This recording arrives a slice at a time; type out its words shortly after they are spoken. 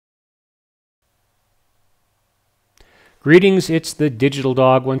Greetings, it's the Digital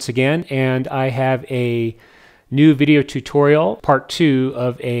Dog once again, and I have a new video tutorial, part 2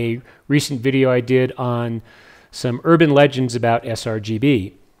 of a recent video I did on some urban legends about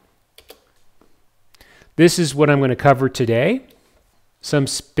sRGB. This is what I'm going to cover today. Some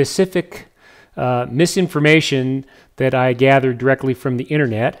specific misinformation that I gathered directly from the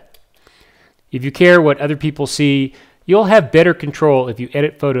internet. If you care what other people see, you'll have better control if you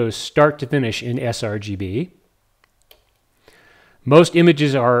edit photos start to finish in sRGB. Most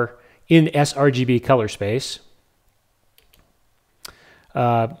images are in sRGB color space.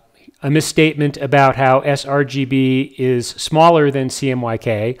 A misstatement about how sRGB is smaller than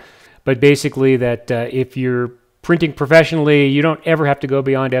CMYK, but basically that if you're printing professionally, you don't ever have to go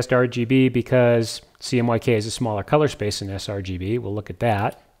beyond sRGB because CMYK is a smaller color space than sRGB. We'll look at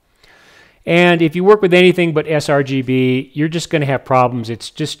that. And if you work with anything but sRGB, you're just going to have problems.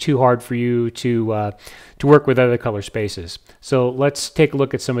 It's just too hard for you to work with other color spaces. So let's take a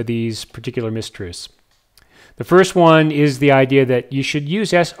look at some of these particular mistruths. The first one is the idea that you should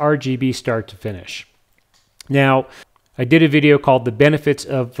use sRGB start to finish. Now, I did a video called The Benefits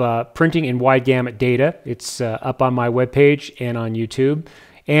of Printing in Wide Gamut Data. It's up on my webpage and on YouTube.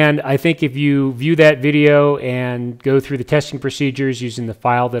 And I think if you view that video and go through the testing procedures using the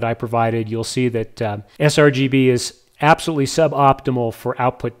file that I provided, you'll see that sRGB is absolutely suboptimal for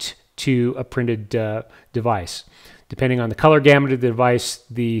output to a printed device. Depending on the color gamut of the device,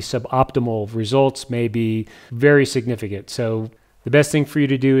 the suboptimal results may be very significant. So the best thing for you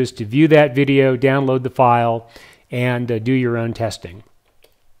to do is to view that video, download the file, and do your own testing.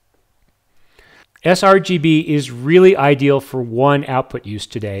 sRGB is really ideal for one output use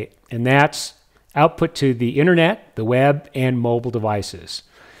today, and that's output to the internet, the web, and mobile devices.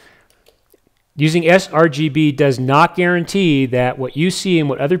 Using sRGB does not guarantee that what you see and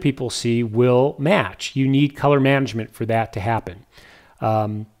what other people see will match. You need color management for that to happen.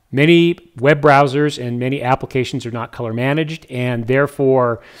 Many web browsers and many applications are not color managed, and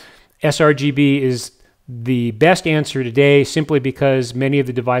therefore sRGB is the best answer today simply because many of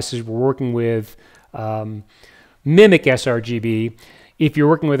the devices we're working with mimic sRGB. If you're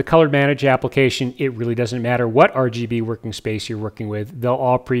working with a color managed application, it really doesn't matter what RGB working space you're working with. They'll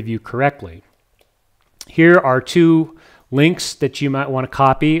all preview correctly. Here are two links that you might want to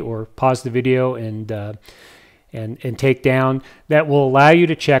copy or pause the video and take down that will allow you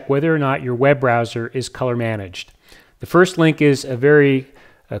to check whether or not your web browser is color managed. The first link is a very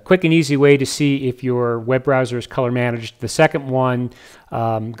quick and easy way to see if your web browser is color managed. The second one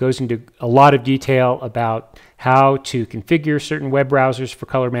goes into a lot of detail about how to configure certain web browsers for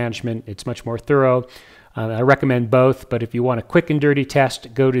color management. It's much more thorough. I recommend both, but if you want a quick and dirty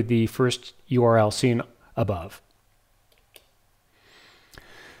test, go to the first URL seen above.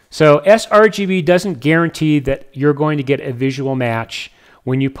 So sRGB doesn't guarantee that you're going to get a visual match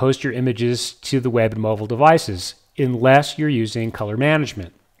when you post your images to the web and mobile devices, unless you're using color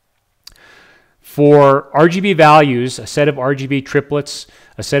management. For RGB values, a set of RGB triplets,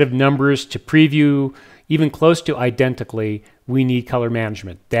 a set of numbers to preview even close to identically, we need color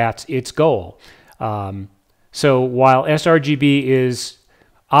management. That's its goal. So while sRGB is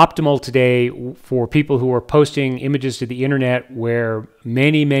optimal today for people who are posting images to the internet where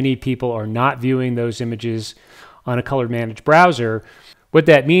many people are not viewing those images on a color managed browser, what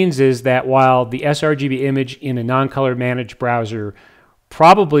that means is that while the sRGB image in a non-color managed browser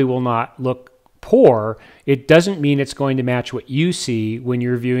probably will not look poor, it doesn't mean it's going to match what you see when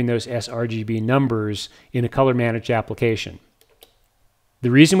you're viewing those sRGB numbers in a color managed application.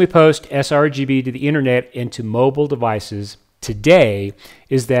 The reason we post sRGB to the internet and to mobile devices today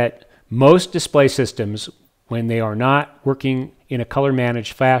is that most display systems, when they are not working in a color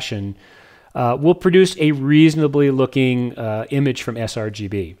managed fashion, will produce a reasonably looking image from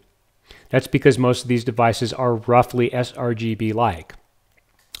sRGB. That's because most of these devices are roughly sRGB-like.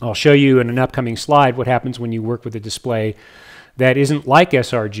 I'll show you in an upcoming slide what happens when you work with a display that isn't like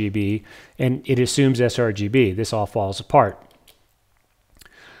sRGB and it assumes sRGB. This all falls apart.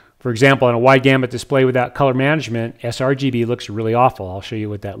 For example, on a wide gamut display without color management, sRGB looks really awful. I'll show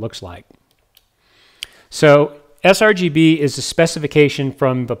you what that looks like. So sRGB is a specification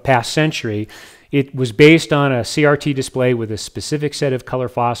from the past century. It was based on a CRT display with a specific set of color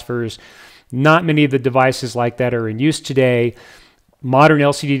phosphors. Not many of the devices like that are in use today. Modern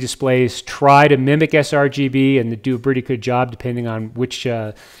LCD displays try to mimic sRGB and they do a pretty good job depending on which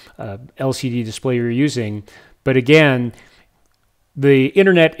LCD display you're using. But again, the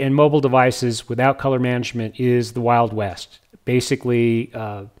internet and mobile devices without color management is the Wild West. Basically,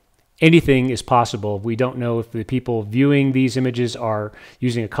 anything is possible. We don't know if the people viewing these images are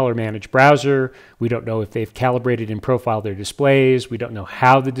using a color managed browser. We don't know if they've calibrated and profiled their displays. We don't know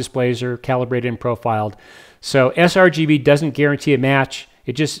how the displays are calibrated and profiled. So sRGB doesn't guarantee a match.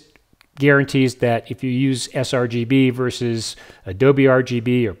 It just guarantees that if you use sRGB versus Adobe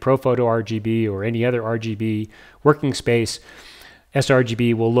RGB or ProPhoto RGB or any other RGB working space,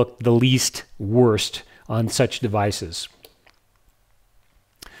 sRGB will look the least worst on such devices.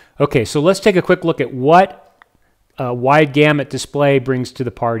 Okay, so let's take a quick look at what a wide gamut display brings to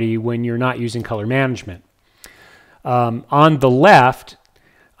the party when you're not using color management. On the left,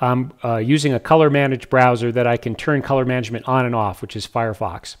 I'm using a color managed browser that I can turn color management on and off, which is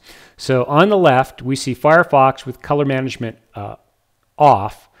Firefox. So on the left, we see Firefox with color management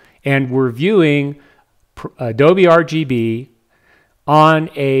off, and we're viewing Adobe RGB on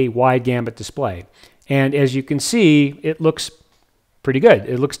a wide gamut display. And as you can see, it looks pretty good.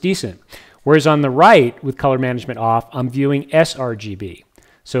 It looks decent. Whereas on the right, with color management off, I'm viewing sRGB.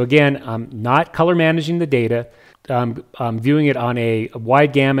 So again, I'm not color managing the data. I'm viewing it on a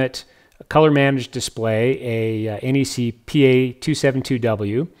wide gamut color managed display, a NEC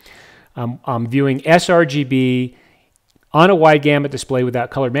PA272W. I'm viewing sRGB on a wide gamut display without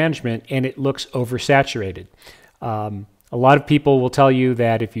color management, and it looks oversaturated. A lot of people will tell you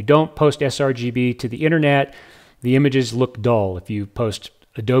that if you don't post sRGB to the internet, the images look dull. If you post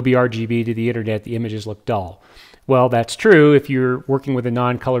Adobe RGB to the internet, the images look dull. Well, that's true if you're working with a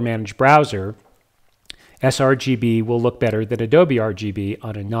non-color managed browser. sRGB will look better than Adobe RGB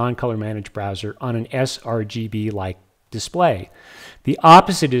on a non-color managed browser on an sRGB-like display. The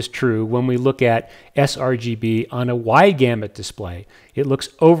opposite is true when we look at sRGB on a wide gamut display. It looks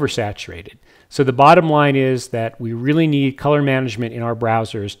oversaturated. So the bottom line is that we really need color management in our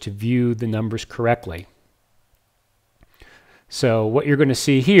browsers to view the numbers correctly. So what you're going to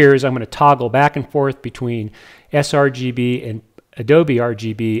see here is I'm going to toggle back and forth between sRGB and Adobe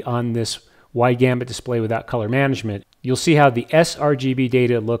RGB on this wide gamut display without color management. You'll see how the sRGB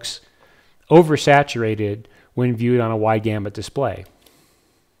data looks oversaturated when viewed on a wide gamut display.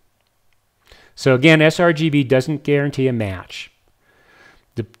 So again, sRGB doesn't guarantee a match.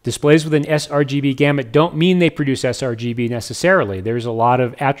 The displays with an sRGB gamut don't mean they produce sRGB necessarily. There's a lot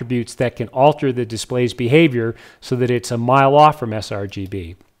of attributes that can alter the display's behavior so that it's a mile off from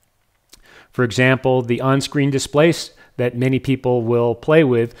sRGB. For example, the on-screen displays that many people will play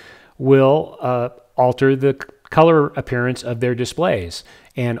with will alter the color appearance of their displays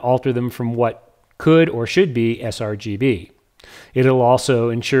and alter them from what could or should be sRGB. It'll also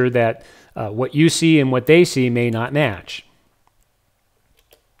ensure that what you see and what they see may not match.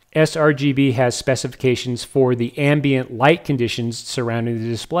 sRGB has specifications for the ambient light conditions surrounding the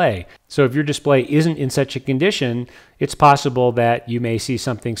display. So if your display isn't in such a condition, it's possible that you may see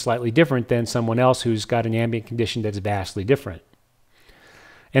something slightly different than someone else who's got an ambient condition that's vastly different.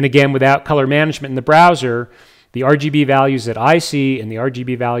 And again, without color management in the browser, the RGB values that I see and the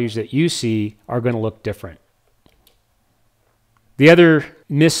RGB values that you see are going to look different. The other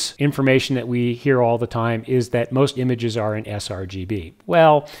misinformation that we hear all the time is that most images are in sRGB.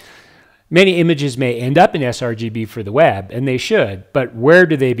 Well, many images may end up in sRGB for the web, and they should, but where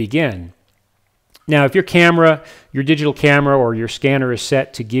do they begin? Now, if your camera, your digital camera or your scanner is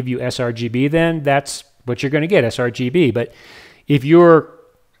set to give you sRGB, then that's what you're going to get, sRGB. But if you're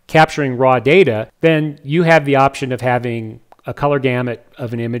capturing raw data, then you have the option of having a color gamut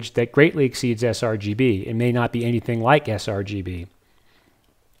of an image that greatly exceeds sRGB. It may not be anything like sRGB.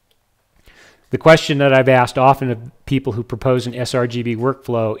 The question that I've asked often of people who propose an sRGB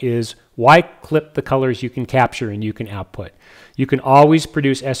workflow is, why clip the colors you can capture and you can output? You can always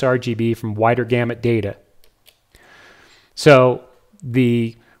produce sRGB from wider gamut data. So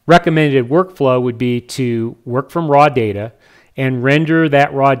the recommended workflow would be to work from raw data and render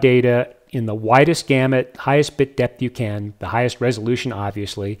that raw data in the widest gamut, highest bit depth you can, the highest resolution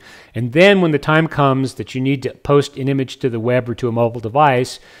obviously, and then when the time comes that you need to post an image to the web or to a mobile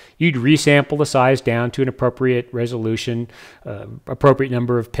device, you'd resample the size down to an appropriate resolution, appropriate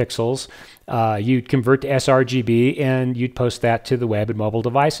number of pixels. You'd convert to sRGB and you'd post that to the web and mobile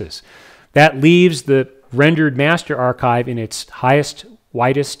devices. That leaves the rendered master archive in its highest,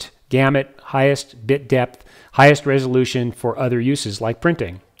 widest gamut, highest bit depth, highest resolution for other uses like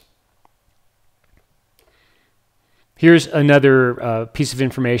printing. Here's another piece of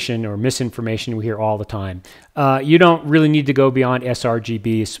information or misinformation we hear all the time. You don't really need to go beyond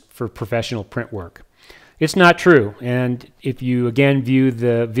sRGBs for professional print work. It's not true. And if you again view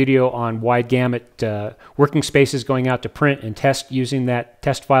the video on wide gamut working spaces going out to print and test using that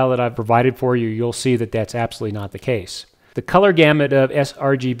test file that I've provided for you, you'll see that that's absolutely not the case. The color gamut of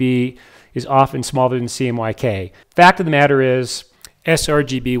sRGB is often smaller than CMYK. Fact of the matter is,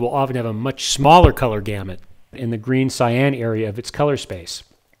 sRGB will often have a much smaller color gamut in the green cyan area of its color space.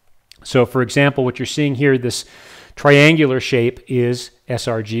 So for example, what you're seeing here, this triangular shape is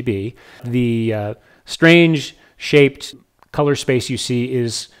sRGB. The strange shaped color space you see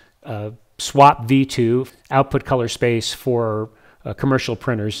is swap V2, output color space for commercial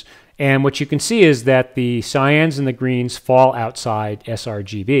printers. And what you can see is that the cyans and the greens fall outside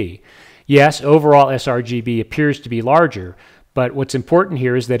sRGB. Yes, overall sRGB appears to be larger, but what's important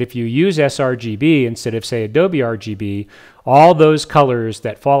here is that if you use sRGB instead of, say, Adobe RGB, all those colors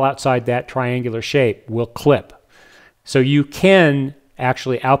that fall outside that triangular shape will clip. So you can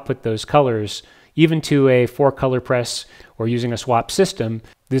actually output those colors even to a 4-color press or using a swap system.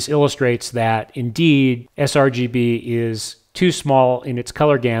 This illustrates that indeed sRGB is too small in its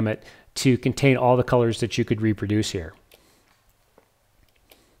color gamut to contain all the colors that you could reproduce here.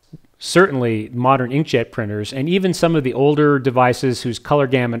 Certainly modern inkjet printers and even some of the older devices whose color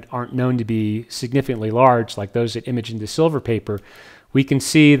gamut aren't known to be significantly large, like those that image into silver paper, we can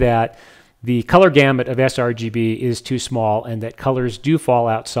see that the color gamut of sRGB is too small and that colors do fall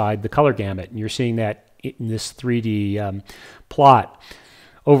outside the color gamut. And you're seeing that in this 3D plot.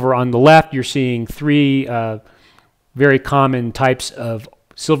 Over on the left, you're seeing three very common types of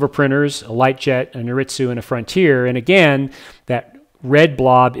silver printers, a light jet, an Aritsu, and a Frontier. And again, that red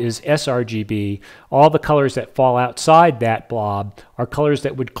blob is sRGB. All the colors that fall outside that blob are colors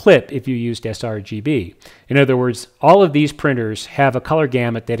that would clip if you used sRGB. In other words, all of these printers have a color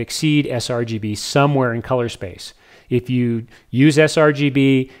gamut that exceed sRGB somewhere in color space. If you use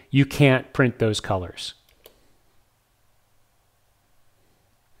sRGB, you can't print those colors.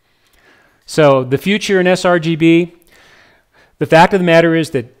 So the future in sRGB, the fact of the matter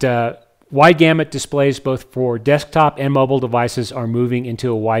is that wide gamut displays both for desktop and mobile devices are moving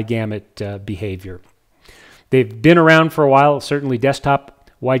into a wide gamut behavior. They've been around for a while. Certainly desktop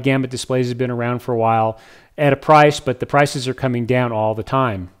wide gamut displays have been around for a while at a price, but the prices are coming down all the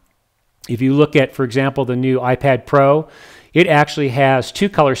time. If you look at, for example, the new iPad Pro, it actually has 2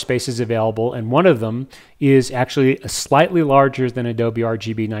 color spaces available, and one of them is actually slightly larger than Adobe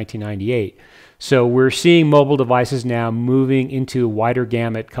RGB 1998. So we're seeing mobile devices now moving into wider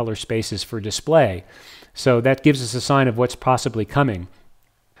gamut color spaces for display. So that gives us a sign of what's possibly coming.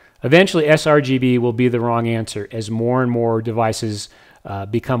 Eventually, sRGB will be the wrong answer as more and more devices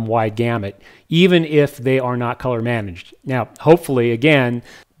become wide gamut, even if they are not color managed. Now, hopefully, again,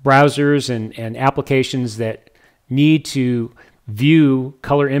 browsers and applications that need to view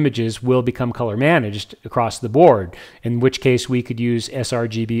color images will become color managed across the board, in which case we could use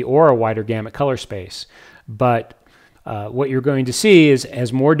sRGB or a wider gamut color space. But what you're going to see is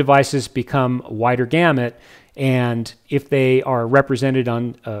as more devices become wider gamut, and if they are represented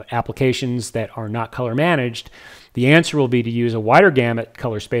on applications that are not color managed, the answer will be to use a wider gamut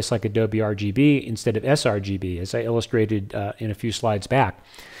color space like Adobe RGB instead of sRGB, as I illustrated in a few slides back.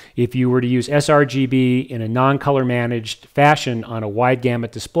 If you were to use sRGB in a non-color managed fashion on a wide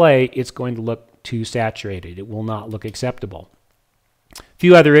gamut display, it's going to look too saturated. It will not look acceptable. A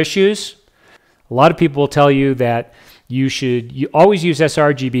few other issues. A lot of people will tell you that you always use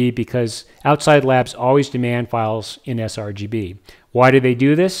sRGB because outside labs always demand files in sRGB. Why do they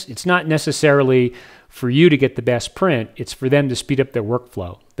do this? It's not necessarily for you to get the best print. It's for them to speed up their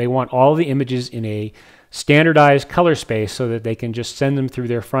workflow. They want all the images in a standardized color space so that they can just send them through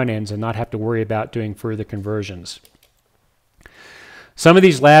their front ends and not have to worry about doing further conversions. Some of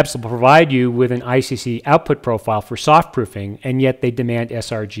these labs will provide you with an ICC output profile for soft proofing, and yet they demand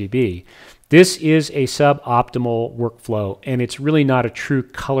sRGB. This is a suboptimal workflow, and it's really not a true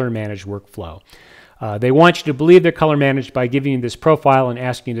color managed workflow. They want you to believe they're color managed by giving you this profile and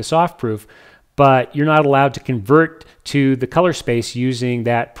asking you to soft proof, but you're not allowed to convert to the color space using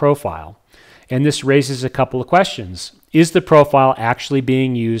that profile. And this raises a couple of questions. Is the profile actually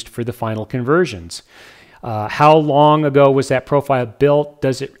being used for the final conversions? How long ago was that profile built?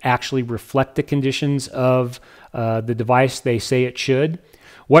 Does it actually reflect the conditions of the device they say it should?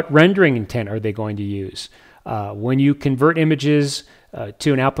 What rendering intent are they going to use? When you convert images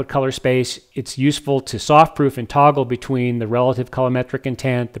to an output color space, it's useful to soft proof and toggle between the relative colorimetric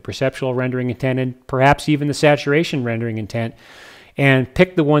intent, the perceptual rendering intent, and perhaps even the saturation rendering intent, and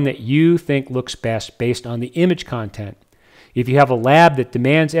pick the one that you think looks best based on the image content. If you have a lab that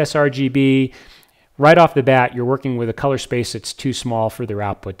demands sRGB, right off the bat, you're working with a color space that's too small for their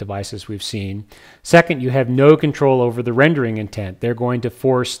output devices we've seen. Second, you have no control over the rendering intent. They're going to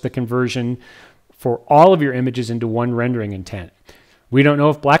force the conversion for all of your images into one rendering intent. We don't know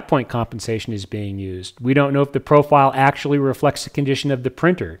if black point compensation is being used. We don't know if the profile actually reflects the condition of the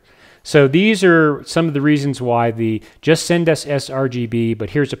printer. So these are some of the reasons why the just send us sRGB,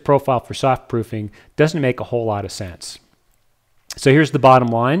 but here's a profile for soft proofing doesn't make a whole lot of sense. So here's the bottom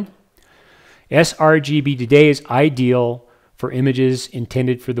line. sRGB today is ideal for images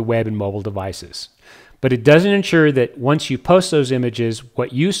intended for the web and mobile devices. But it doesn't ensure that once you post those images,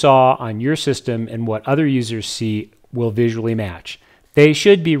 what you saw on your system and what other users see will visually match. They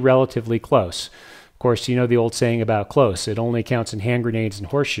should be relatively close. Of course, you know the old saying about close. It only counts in hand grenades and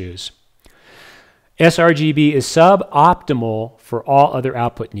horseshoes. sRGB is suboptimal for all other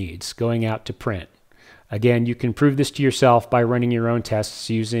output needs, going out to print. Again, you can prove this to yourself by running your own tests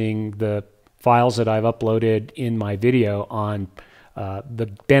using the files that I've uploaded in my video on the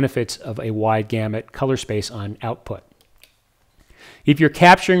benefits of a wide gamut color space on output. If you're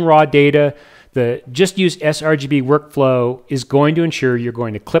capturing raw data, the just use sRGB workflow is going to ensure you're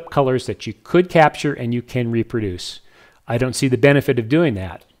going to clip colors that you could capture and you can reproduce. I don't see the benefit of doing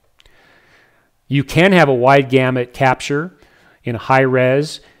that. You can have a wide gamut capture in high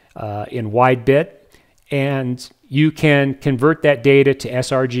res, in wide bit, and you can convert that data to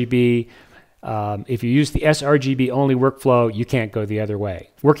sRGB. If you use the sRGB only workflow, you can't go the other way.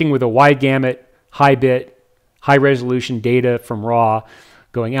 Working with a wide gamut, high bit, high resolution data from RAW,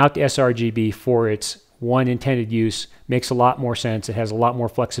 going out to sRGB for its one intended use makes a lot more sense. It has a lot more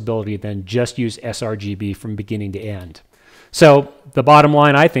flexibility than just use sRGB from beginning to end. So the bottom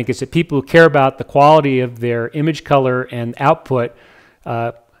line, I think, is that people who care about the quality of their image color and output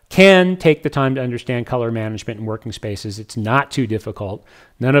can take the time to understand color management and working spaces. It's not too difficult.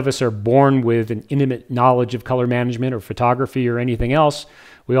 None of us are born with an intimate knowledge of color management or photography or anything else.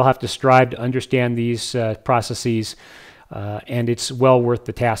 We all have to strive to understand these processes, and it's well worth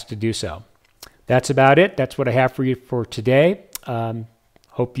the task to do so. That's about it. That's what I have for you for today.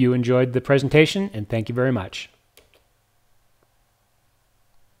 Hope you enjoyed the presentation, and thank you very much.